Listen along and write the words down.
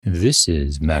This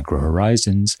is Macro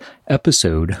Horizons,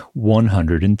 episode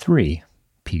 103,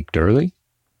 Peaked Early,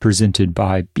 presented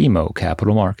by BMO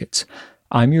Capital Markets.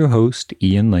 I'm your host,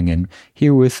 Ian Lingen,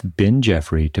 here with Ben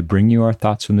Jeffrey to bring you our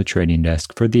thoughts from the trading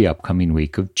desk for the upcoming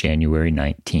week of January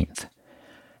 19th.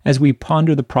 As we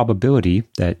ponder the probability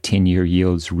that 10-year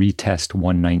yields retest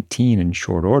 119 in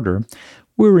short order,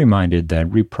 we're reminded that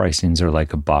repricings are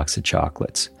like a box of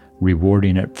chocolates,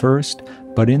 rewarding at first,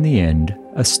 but in the end,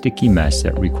 a sticky mess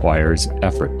that requires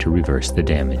effort to reverse the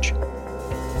damage.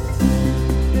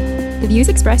 The views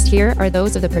expressed here are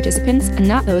those of the participants and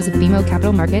not those of BMO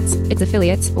Capital Markets, its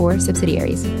affiliates, or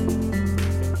subsidiaries.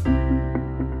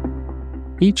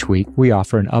 Each week, we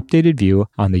offer an updated view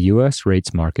on the U.S.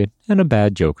 rates market and a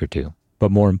bad joke or two.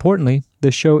 But more importantly,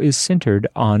 the show is centered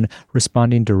on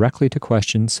responding directly to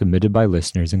questions submitted by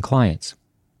listeners and clients.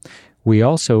 We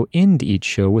also end each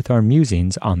show with our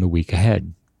musings on the week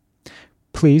ahead.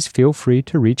 Please feel free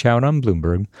to reach out on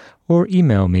Bloomberg or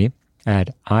email me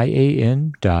at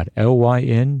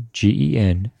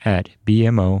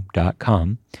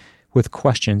ian.lyngen@bmo.com with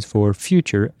questions for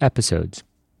future episodes.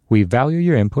 We value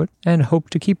your input and hope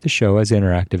to keep the show as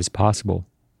interactive as possible.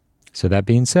 So that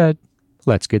being said,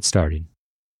 let's get started.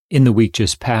 In the week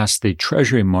just past, the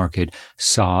Treasury market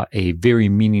saw a very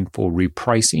meaningful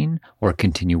repricing or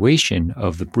continuation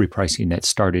of the repricing that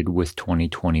started with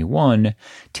 2021.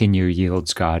 10-year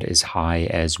yields got as high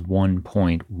as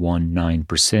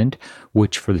 1.19%,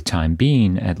 which for the time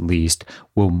being, at least,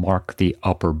 will mark the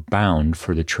upper bound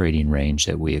for the trading range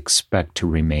that we expect to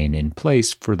remain in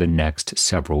place for the next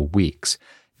several weeks.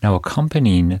 Now,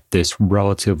 accompanying this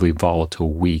relatively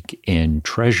volatile week in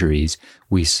treasuries,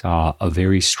 we saw a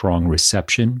very strong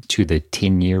reception to the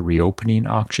 10-year reopening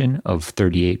auction of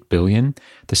 $38 billion.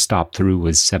 The stop through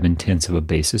was 0.7 of a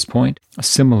basis point.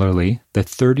 Similarly, the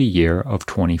 30-year of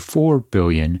 $24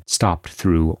 billion stopped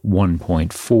through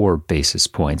 1.4 basis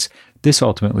points. This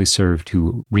ultimately served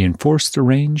to reinforce the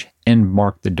range and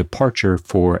mark the departure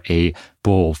for a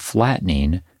bull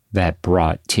flattening that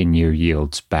brought 10-year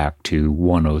yields back to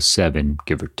 107,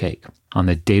 give or take. On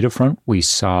the data front, we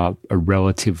saw a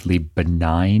relatively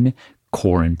benign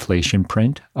core inflation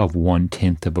print of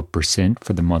 0.1%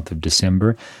 for the month of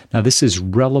December. Now, this is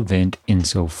relevant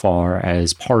insofar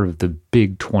as part of the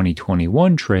big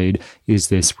 2021 trade is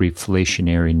this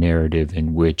reflationary narrative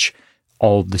in which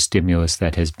all of the stimulus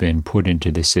that has been put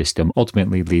into the system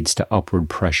ultimately leads to upward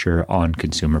pressure on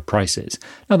consumer prices.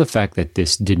 Now, the fact that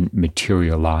this didn't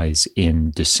materialize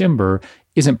in December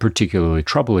isn't particularly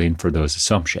troubling for those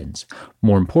assumptions.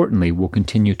 More importantly, we'll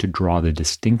continue to draw the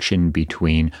distinction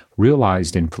between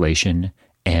realized inflation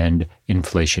and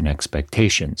inflation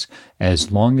expectations.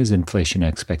 As long as inflation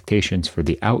expectations for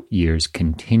the out years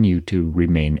continue to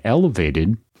remain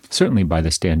elevated, certainly by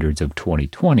the standards of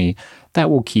 2020, that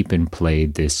will keep in play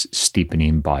this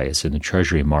steepening bias in the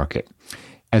Treasury market.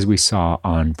 As we saw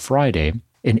on Friday,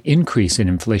 an increase in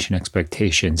inflation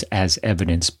expectations as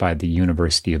evidenced by the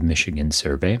University of Michigan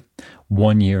survey.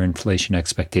 1-year inflation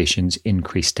expectations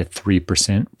increased to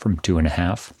 3% from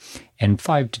 2.5%, and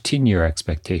 5 to 10-year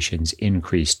expectations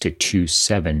increased to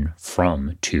 2.7%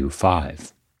 from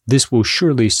 2.5%. This will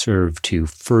surely serve to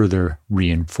further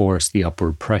reinforce the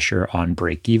upward pressure on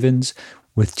break-evens,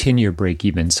 with 10-year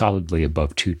break-even solidly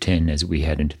above 210 as we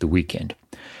head into the weekend.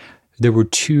 There were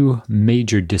two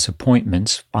major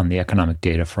disappointments on the economic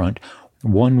data front.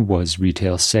 One was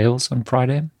retail sales on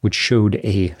Friday, which showed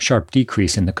a sharp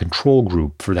decrease in the control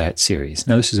group for that series.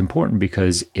 Now, this is important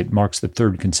because it marks the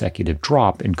third consecutive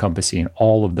drop encompassing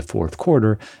all of the fourth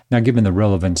quarter. Now, given the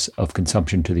relevance of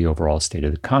consumption to the overall state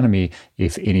of the economy,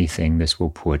 if anything, this will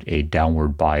put a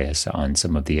downward bias on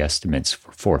some of the estimates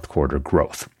for fourth quarter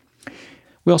growth.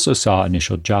 We also saw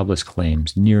initial jobless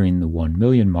claims nearing the 1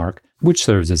 million mark, which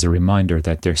serves as a reminder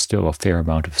that there's still a fair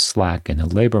amount of slack in the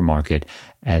labor market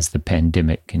as the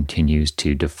pandemic continues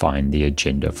to define the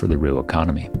agenda for the real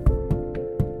economy.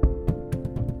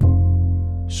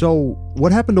 So,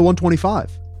 what happened to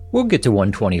 125? We'll get to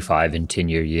 125 in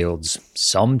 10-year yields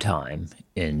sometime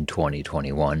in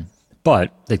 2021.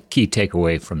 But the key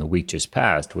takeaway from the week just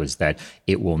past was that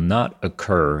it will not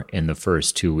occur in the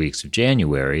first 2 weeks of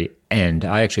January, and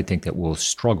I actually think that we'll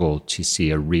struggle to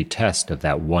see a retest of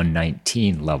that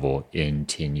 119 level in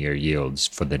 10-year yields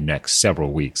for the next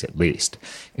several weeks at least.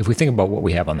 If we think about what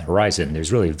we have on the horizon,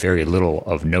 there's really very little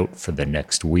of note for the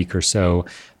next week or so.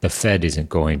 The Fed isn't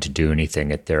going to do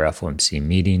anything at their FOMC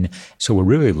meeting, so we're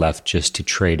really left just to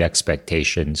trade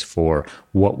expectations for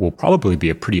what will probably be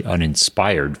a pretty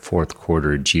uninspired fourth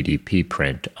quarter GDP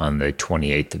print on the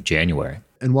 28th of January.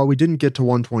 And while we didn't get to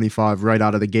 125 right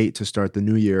out of the gate to start the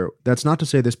new year, that's not to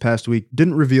say this past week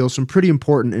didn't reveal some pretty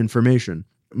important information.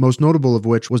 Most notable of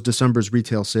which was December's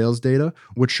retail sales data,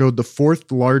 which showed the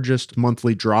fourth largest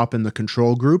monthly drop in the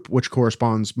control group, which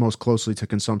corresponds most closely to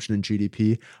consumption and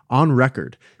GDP, on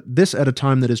record. This at a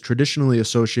time that is traditionally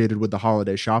associated with the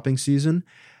holiday shopping season.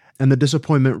 And the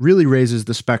disappointment really raises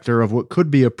the specter of what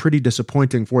could be a pretty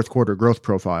disappointing fourth quarter growth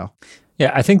profile.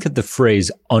 Yeah, I think that the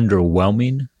phrase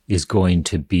underwhelming is going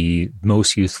to be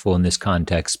most useful in this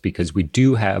context because we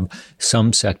do have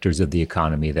some sectors of the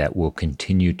economy that will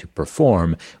continue to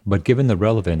perform. But given the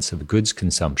relevance of goods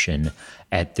consumption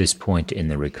at this point in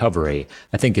the recovery,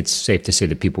 I think it's safe to say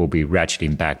that people will be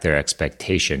ratcheting back their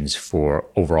expectations for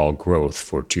overall growth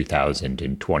for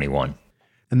 2021.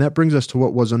 And that brings us to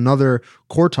what was another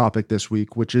core topic this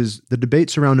week, which is the debate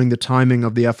surrounding the timing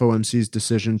of the FOMC's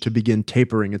decision to begin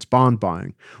tapering its bond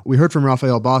buying. We heard from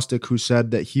Raphael Bostic, who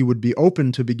said that he would be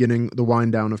open to beginning the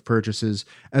wind down of purchases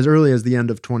as early as the end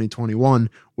of 2021,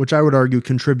 which I would argue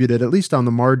contributed, at least on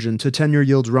the margin, to 10-year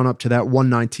yields run up to that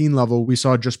 119 level we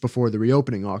saw just before the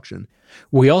reopening auction.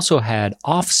 We also had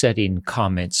offsetting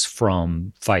comments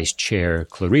from Vice Chair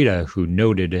Clarida, who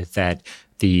noted that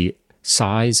the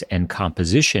size and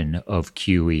composition of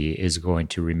QE is going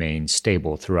to remain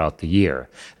stable throughout the year.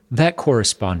 That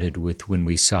corresponded with when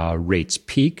we saw rates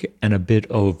peak and a bit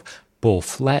of bull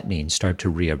flattening start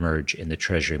to reemerge in the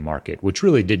Treasury market, which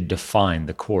really did define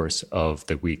the course of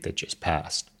the week that just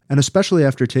passed. And especially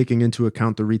after taking into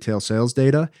account the retail sales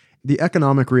data, the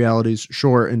economic realities,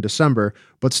 sure, in December,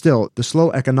 but still, the slow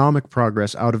economic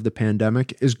progress out of the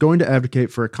pandemic is going to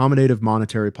advocate for accommodative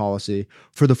monetary policy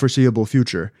for the foreseeable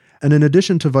future. And in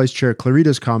addition to Vice Chair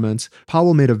Clarida's comments,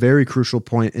 Powell made a very crucial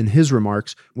point in his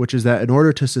remarks, which is that in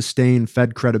order to sustain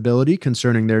Fed credibility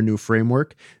concerning their new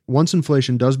framework, once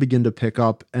inflation does begin to pick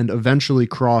up and eventually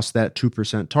cross that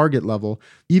 2% target level,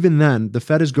 even then, the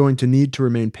Fed is going to need to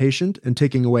remain patient and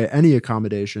taking away any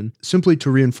accommodation simply to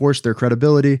reinforce their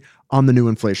credibility on the new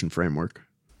inflation framework.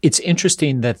 It's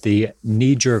interesting that the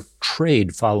knee-jerk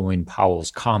trade following Powell's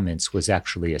comments was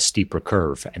actually a steeper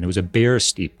curve, and it was a bear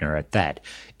steepener at that.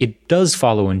 It does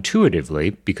follow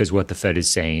intuitively because what the Fed is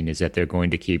saying is that they're going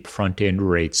to keep front-end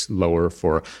rates lower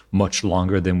for much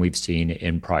longer than we've seen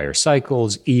in prior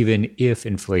cycles, even if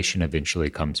inflation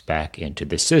eventually comes back into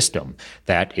the system.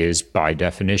 That is, by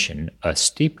definition, a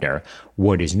steepener.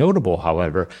 What is notable,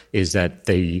 however, is that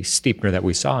the steepener that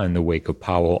we saw in the wake of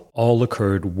Powell all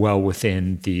occurred well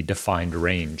within the defined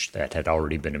range that had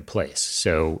already been in place.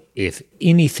 So if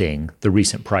anything, the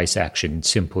recent price action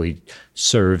simply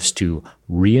serves to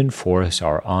reinforce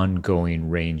our ongoing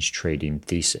range trading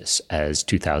thesis as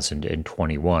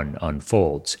 2021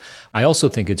 unfolds. I also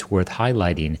think it's worth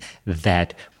highlighting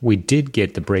that we did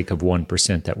get the break of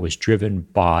 1% that was driven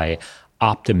by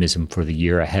optimism for the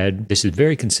year ahead. This is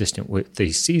very consistent with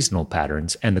the seasonal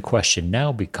patterns, and the question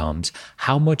now becomes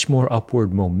how much more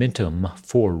upward momentum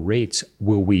for rates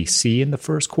will we see in the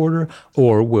first quarter,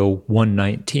 or will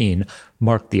 119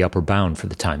 mark the upper bound for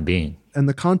the time being? And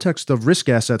the context of risk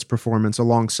assets performance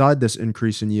alongside this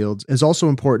increase in yields is also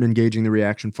important in gauging the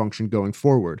reaction function going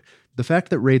forward. The fact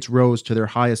that rates rose to their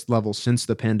highest level since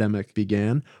the pandemic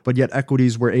began, but yet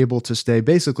equities were able to stay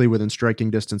basically within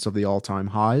striking distance of the all-time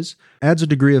highs, adds a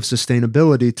degree of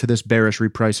sustainability to this bearish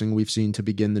repricing we've seen to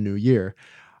begin the new year.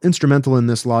 Instrumental in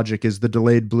this logic is the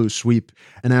delayed blue sweep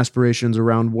and aspirations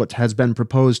around what has been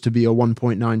proposed to be a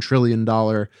 $1.9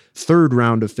 trillion third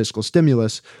round of fiscal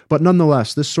stimulus. But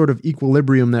nonetheless, this sort of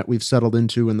equilibrium that we've settled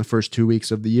into in the first 2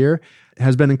 weeks of the year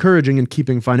has been encouraging in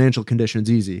keeping financial conditions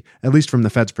easy, at least from the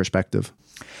Fed's perspective.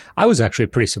 I was actually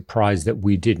pretty surprised that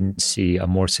we didn't see a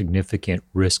more significant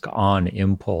risk-on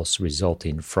impulse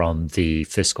resulting from the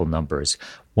fiscal numbers.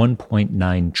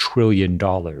 $1.9 trillion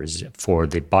for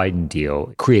the Biden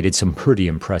deal created some pretty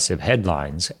impressive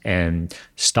headlines, and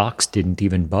stocks didn't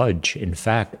even budge. In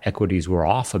fact, equities were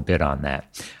off a bit on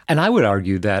that. And I would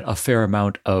argue that a fair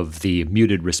amount of the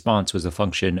muted response was a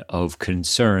function of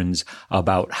concerns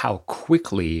about how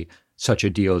quickly such a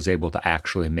deal is able to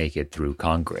actually make it through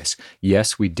Congress.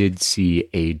 Yes, we did see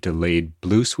a delayed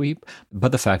blue sweep,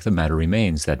 but the fact of the matter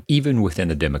remains that even within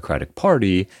the Democratic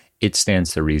Party, it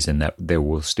stands to reason that there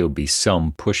will still be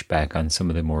some pushback on some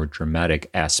of the more dramatic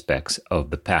aspects of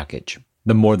the package.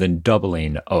 The more than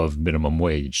doubling of minimum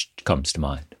wage comes to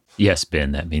mind. Yes,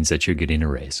 Ben, that means that you're getting a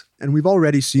raise. And we've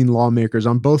already seen lawmakers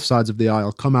on both sides of the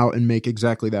aisle come out and make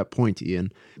exactly that point,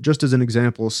 Ian. Just as an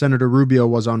example, Senator Rubio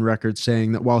was on record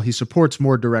saying that while he supports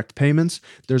more direct payments,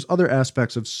 there's other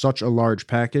aspects of such a large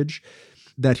package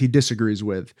that he disagrees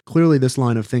with. Clearly, this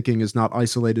line of thinking is not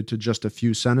isolated to just a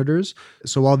few senators.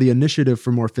 So while the initiative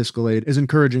for more fiscal aid is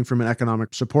encouraging from an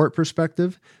economic support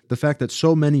perspective, the fact that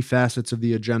so many facets of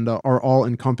the agenda are all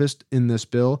encompassed in this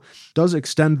bill does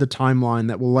extend the timeline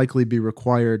that will likely be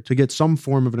required to get some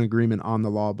form of an agreement on the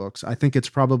law books. I think it's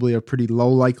probably a pretty low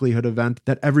likelihood event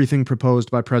that everything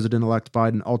proposed by President-elect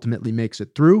Biden ultimately makes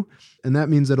it through, and that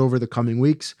means that over the coming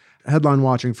weeks, headline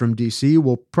watching from DC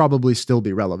will probably still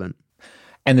be relevant.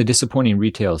 And the disappointing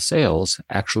retail sales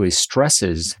actually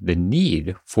stresses the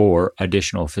need for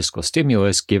additional fiscal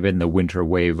stimulus given the winter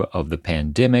wave of the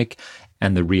pandemic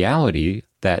and the reality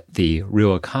that the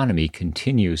real economy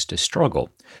continues to struggle.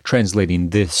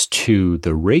 Translating this to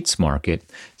the rates market,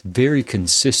 it's very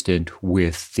consistent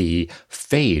with the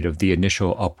fade of the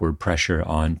initial upward pressure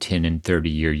on 10 and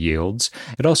 30-year yields.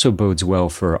 It also bodes well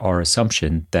for our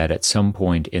assumption that at some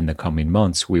point in the coming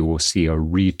months, we will see a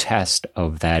retest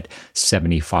of that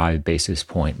 75 basis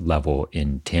point level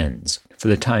in 10s. For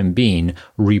the time being,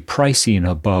 repricing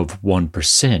above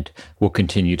 1% will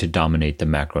continue to dominate the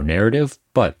macro narrative,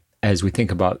 but as we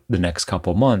think about the next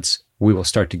couple months, we will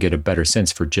start to get a better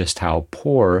sense for just how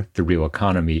poor the real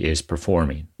economy is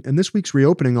performing. And this week's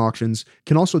reopening auctions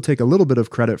can also take a little bit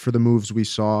of credit for the moves we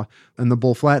saw and the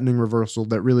bull flattening reversal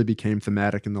that really became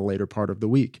thematic in the later part of the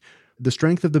week. The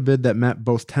strength of the bid that met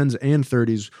both 10s and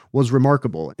 30s was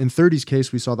remarkable. In 30s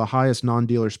case, we saw the highest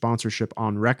non-dealer sponsorship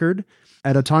on record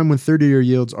at a time when 30-year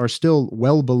yields are still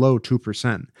well below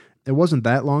 2%. It wasn't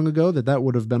that long ago that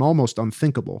would have been almost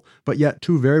unthinkable, but yet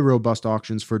two very robust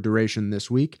auctions for duration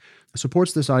this week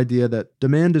supports this idea that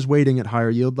demand is waiting at higher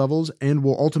yield levels and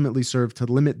will ultimately serve to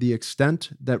limit the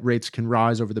extent that rates can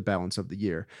rise over the balance of the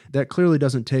year. That clearly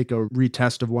doesn't take a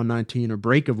retest of 119 or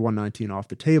break of 119 off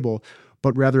the table,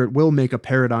 but rather it will make a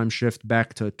paradigm shift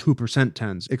back to 2%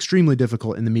 10s, extremely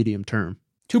difficult in the medium term.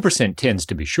 2% 10s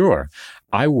to be sure.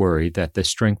 I worry that the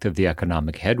strength of the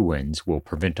economic headwinds will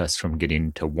prevent us from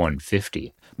getting to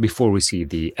 150 before we see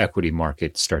the equity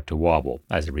market start to wobble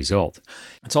as a result.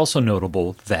 It's also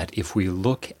notable that if we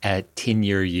look at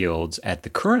 10-year yields at the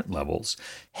current levels,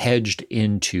 hedged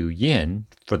into yen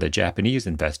for the Japanese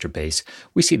investor base,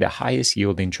 we see the highest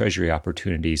yielding treasury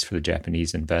opportunities for the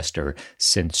Japanese investor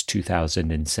since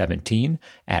 2017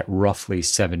 at roughly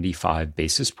 75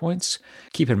 basis points.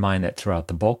 Keep in mind that throughout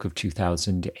the bulk of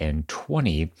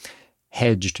 2020,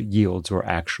 hedged yields were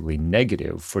actually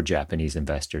negative for Japanese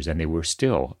investors, and they were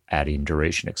still adding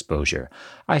duration exposure.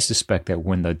 I suspect that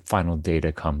when the final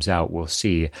data comes out, we'll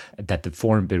see that the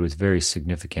foreign bid was very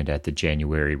significant at the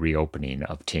January reopening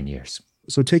of 10 years.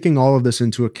 So taking all of this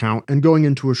into account and going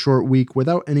into a short week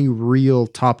without any real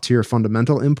top-tier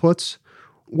fundamental inputs,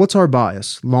 what's our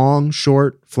bias? Long,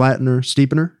 short, flattener,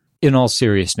 steepener? In all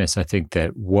seriousness, I think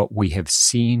that what we have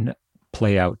seen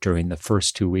play out during the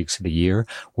first 2 weeks of the year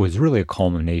was really a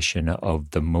culmination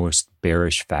of the most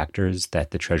bearish factors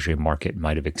that the Treasury market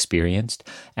might have experienced.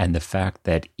 And the fact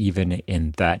that even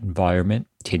in that environment,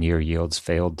 10-year yields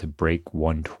failed to break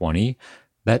 120,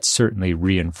 that certainly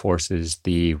reinforces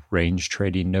the range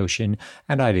trading notion,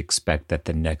 and I'd expect that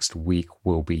the next week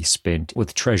will be spent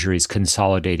with Treasuries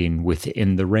consolidating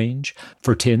within the range.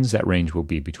 For 10s, that range will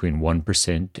be between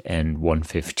 1% and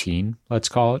 115, let's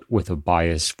call it, with a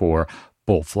bias for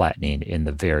bull flattening in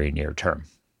the very near term.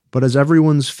 But as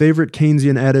everyone's favorite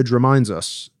Keynesian adage reminds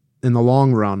us, in the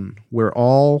long run, we're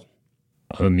all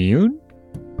immune?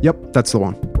 Yep, that's the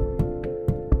one.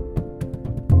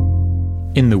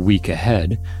 In the week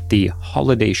ahead, the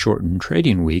holiday-shortened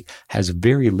trading week has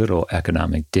very little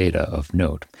economic data of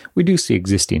note. We do see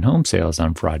existing home sales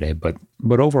on Friday, but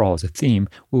overall as a theme,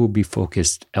 we will be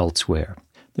focused elsewhere.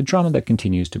 The drama that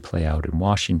continues to play out in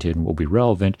Washington will be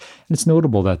relevant, and it's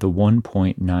notable that the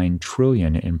 $1.9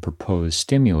 trillion in proposed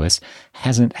stimulus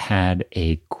hasn't had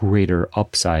a greater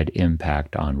upside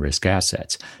impact on risk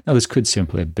assets. Now, this could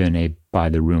simply have been a buy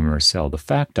the rumor, sell the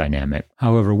fact dynamic.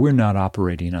 However, we're not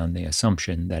operating on the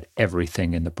assumption that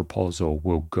everything in the proposal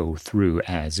will go through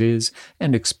as is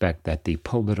and expect that the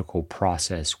political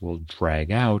process will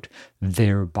drag out,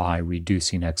 thereby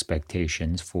reducing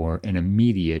expectations for an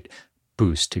immediate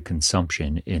boost to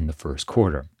consumption in the first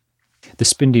quarter. The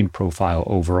spending profile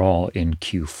overall in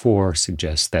Q4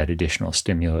 suggests that additional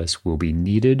stimulus will be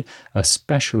needed,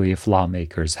 especially if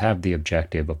lawmakers have the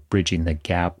objective of bridging the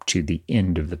gap to the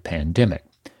end of the pandemic.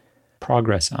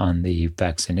 progress on the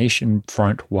vaccination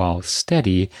front, while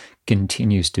steady,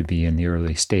 continues to be in the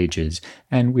early stages,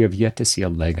 and we have yet to see a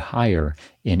leg higher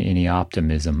in any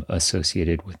optimism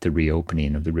associated with the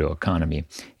reopening of the real economy.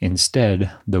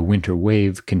 Instead, the winter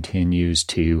wave continues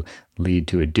to lead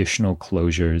to additional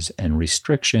closures and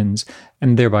restrictions,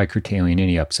 and thereby curtailing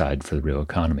any upside for the real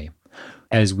economy.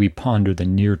 As we ponder the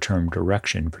near-term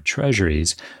direction for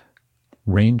treasuries,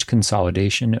 range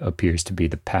consolidation appears to be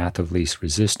the path of least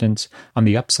resistance. On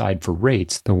the upside for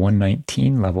rates, the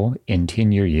 119 level in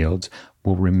 10-year yields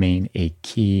will remain a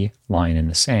key line in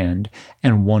the sand,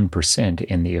 and 1%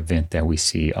 in the event that we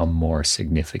see a more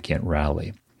significant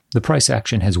rally. The price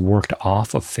action has worked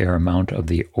off a fair amount of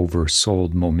the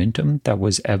oversold momentum that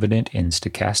was evident in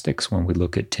stochastics when we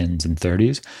look at 10s and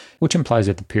 30s, which implies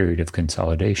that the period of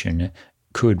consolidation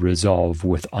could resolve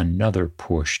with another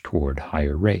push toward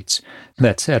higher rates.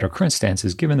 That said, our current stance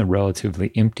is, given the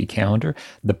relatively empty calendar,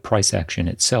 the price action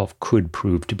itself could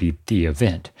prove to be the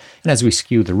event. And as we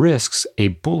skew the risks, a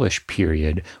bullish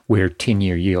period where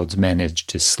 10-year yields manage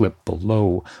to slip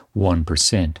below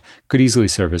 1% could easily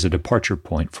serve as a departure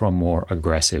point for a more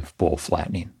aggressive bull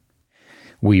flattening.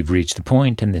 We've reached the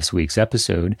point in this week's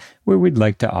episode where we'd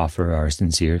like to offer our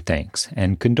sincere thanks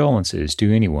and condolences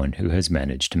to anyone who has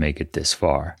managed to make it this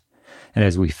far. And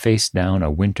as we face down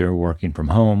a winter working from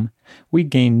home, we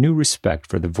gain new respect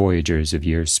for the voyagers of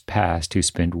years past who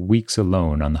spent weeks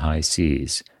alone on the high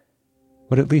seas.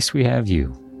 But at least we have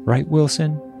you, right,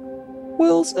 Wilson?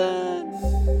 Wilson!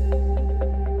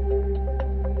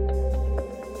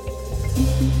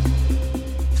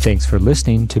 Thanks for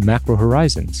listening to Macro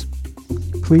Horizons.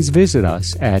 Please visit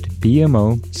us at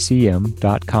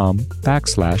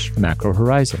bmocm.com/Macro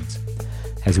Horizons.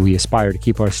 As we aspire to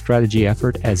keep our strategy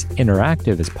effort as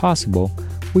interactive as possible,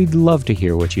 we'd love to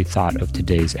hear what you thought of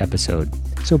today's episode.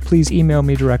 So please email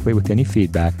me directly with any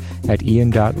feedback at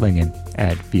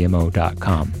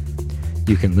ian.lingen@bmo.com.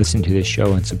 You can listen to this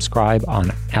show and subscribe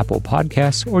on Apple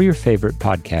Podcasts or your favorite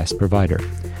podcast provider.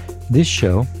 This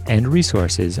show and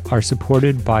resources are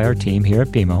supported by our team here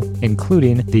at BMO,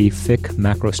 including the FIC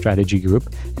Macro Strategy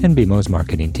Group and BMO's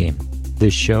marketing team.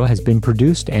 This show has been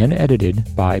produced and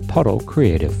edited by Puddle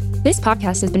Creative. This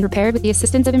podcast has been prepared with the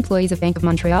assistance of employees of Bank of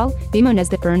Montreal, BMO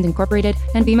Nesbitt Burns Incorporated,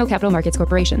 and BMO Capital Markets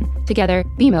Corporation. Together,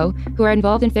 BMO, who are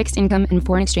involved in fixed income and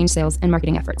foreign exchange sales and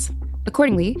marketing efforts.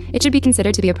 Accordingly, it should be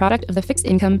considered to be a product of the fixed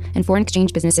income and foreign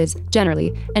exchange businesses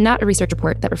generally, and not a research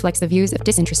report that reflects the views of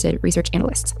disinterested research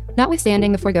analysts.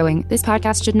 Notwithstanding the foregoing, this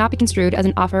podcast should not be construed as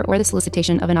an offer or the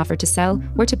solicitation of an offer to sell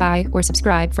or to buy or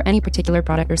subscribe for any particular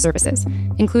product or services,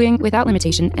 including, without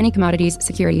limitation, any commodities,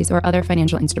 securities, or other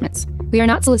financial instruments. We are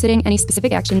not soliciting any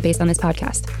specific action based on this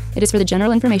podcast. It is for the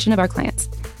general information of our clients.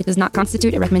 It does not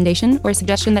constitute a recommendation or a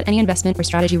suggestion that any investment or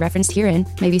strategy referenced herein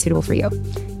may be suitable for you.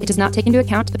 It does not take into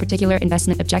account the particular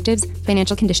investment objectives,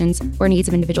 financial conditions, or needs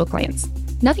of individual clients.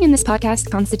 Nothing in this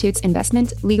podcast constitutes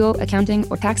investment, legal, accounting,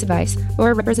 or tax advice,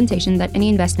 or a representation that any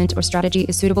investment or strategy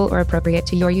is suitable or appropriate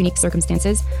to your unique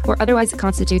circumstances, or otherwise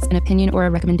constitutes an opinion or a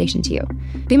recommendation to you.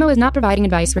 BMO is not providing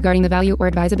advice regarding the value or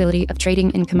advisability of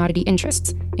trading in commodity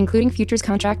interests, including futures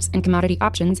contracts and commodity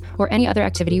options, or any other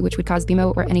activity which would cause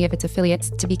BMO or any of its affiliates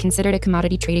to be considered a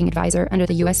commodity trading advisor under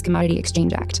the U.S. Commodity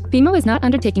Exchange Act. BMO is not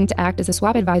undertaking to act as a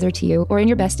swap advisor to you or in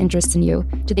your best interests in you.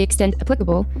 To the extent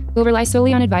applicable, will rely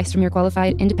solely on advice from your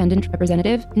qualified independent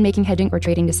representative in making hedging or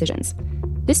trading decisions.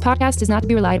 This podcast is not to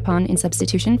be relied upon in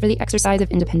substitution for the exercise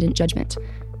of independent judgment.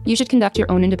 You should conduct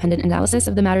your own independent analysis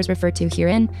of the matters referred to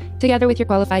herein, together with your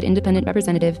qualified independent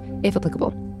representative, if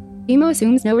applicable. BMO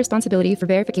assumes no responsibility for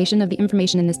verification of the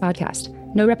information in this podcast.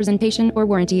 No representation or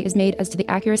warranty is made as to the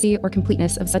accuracy or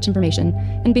completeness of such information,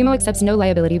 and BMO accepts no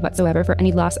liability whatsoever for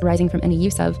any loss arising from any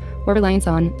use of or reliance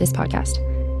on this podcast.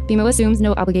 BMO assumes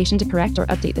no obligation to correct or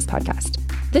update this podcast.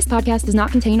 This podcast does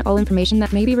not contain all information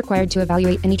that may be required to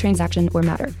evaluate any transaction or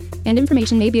matter, and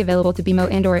information may be available to BMO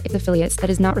and/or its affiliates that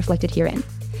is not reflected herein.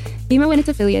 BMO and its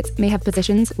affiliates may have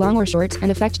positions, long or short,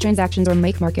 and affect transactions or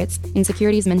make markets in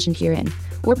securities mentioned herein,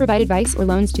 or provide advice or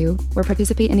loans to, or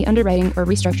participate in the underwriting or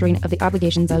restructuring of the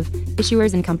obligations of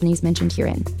issuers and companies mentioned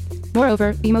herein.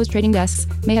 Moreover, BMO's trading desks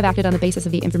may have acted on the basis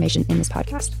of the information in this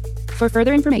podcast. For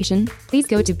further information, please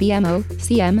go to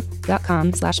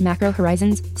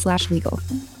bmocm.com/macrohorizons/legal.